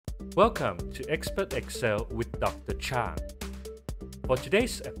Welcome to Expert Excel with Dr. Chang. For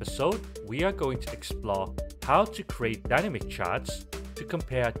today's episode, we are going to explore how to create dynamic charts to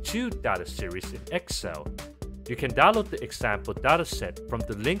compare two data series in Excel. You can download the example dataset from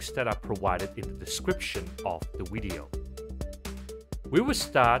the links that are provided in the description of the video. We will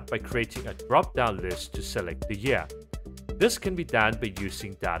start by creating a drop-down list to select the year. This can be done by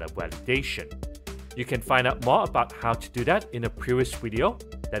using data validation. You can find out more about how to do that in a previous video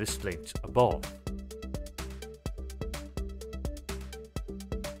that is linked above.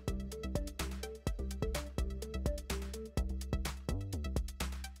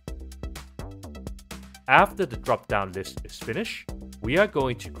 After the drop-down list is finished, we are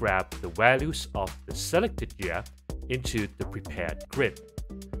going to grab the values of the selected year into the prepared grid.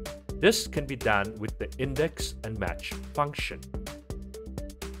 This can be done with the index and match function.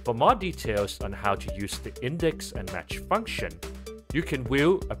 For more details on how to use the index and match function, you can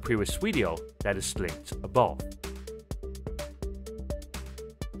view a previous video that is linked above.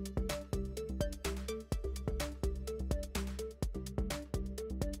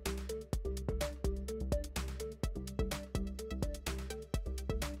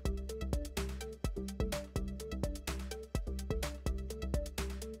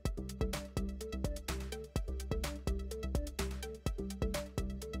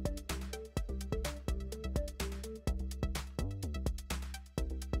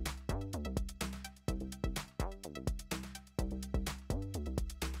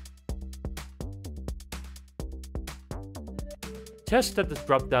 Test that the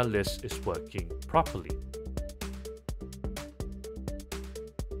drop-down list is working properly.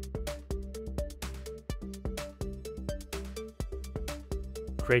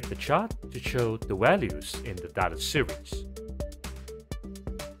 Create the chart to show the values in the data series.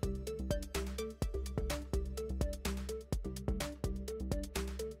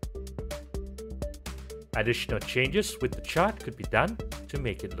 Additional changes with the chart could be done to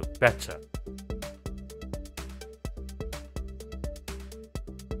make it look better.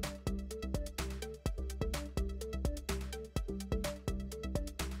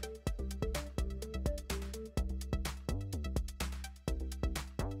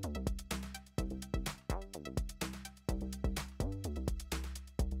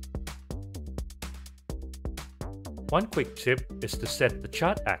 One quick tip is to set the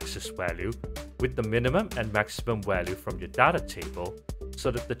chart axis value with the minimum and maximum value from your data table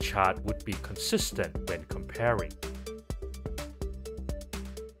so that the chart would be consistent when comparing.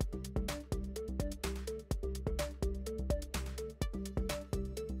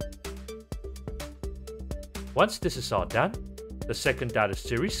 Once this is all done, the second data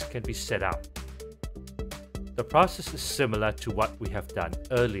series can be set up. The process is similar to what we have done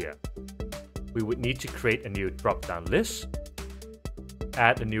earlier. We would need to create a new drop-down list,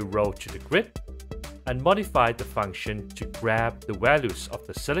 add a new row to the grid, and modify the function to grab the values of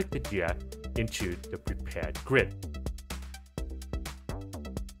the selected year into the prepared grid.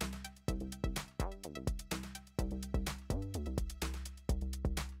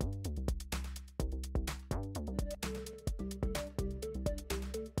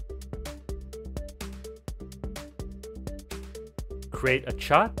 Create a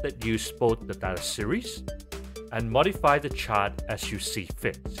chart that uses both the data series and modify the chart as you see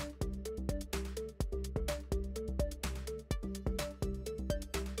fit.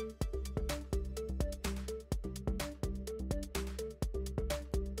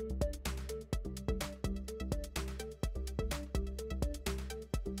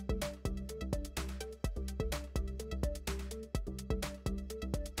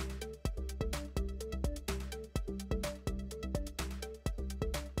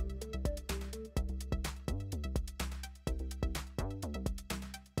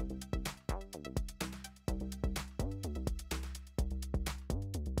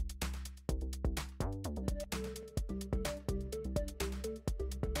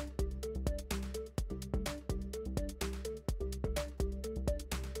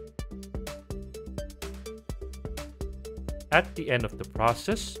 At the end of the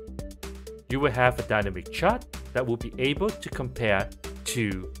process, you will have a dynamic chart that will be able to compare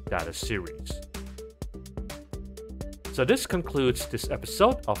two data series. So this concludes this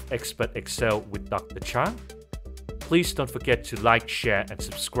episode of Expert Excel with Dr. Chang. Please don't forget to like, share, and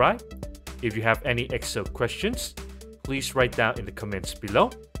subscribe. If you have any Excel questions, please write down in the comments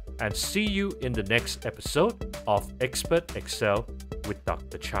below, and see you in the next episode of Expert Excel with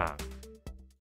Dr. Chang.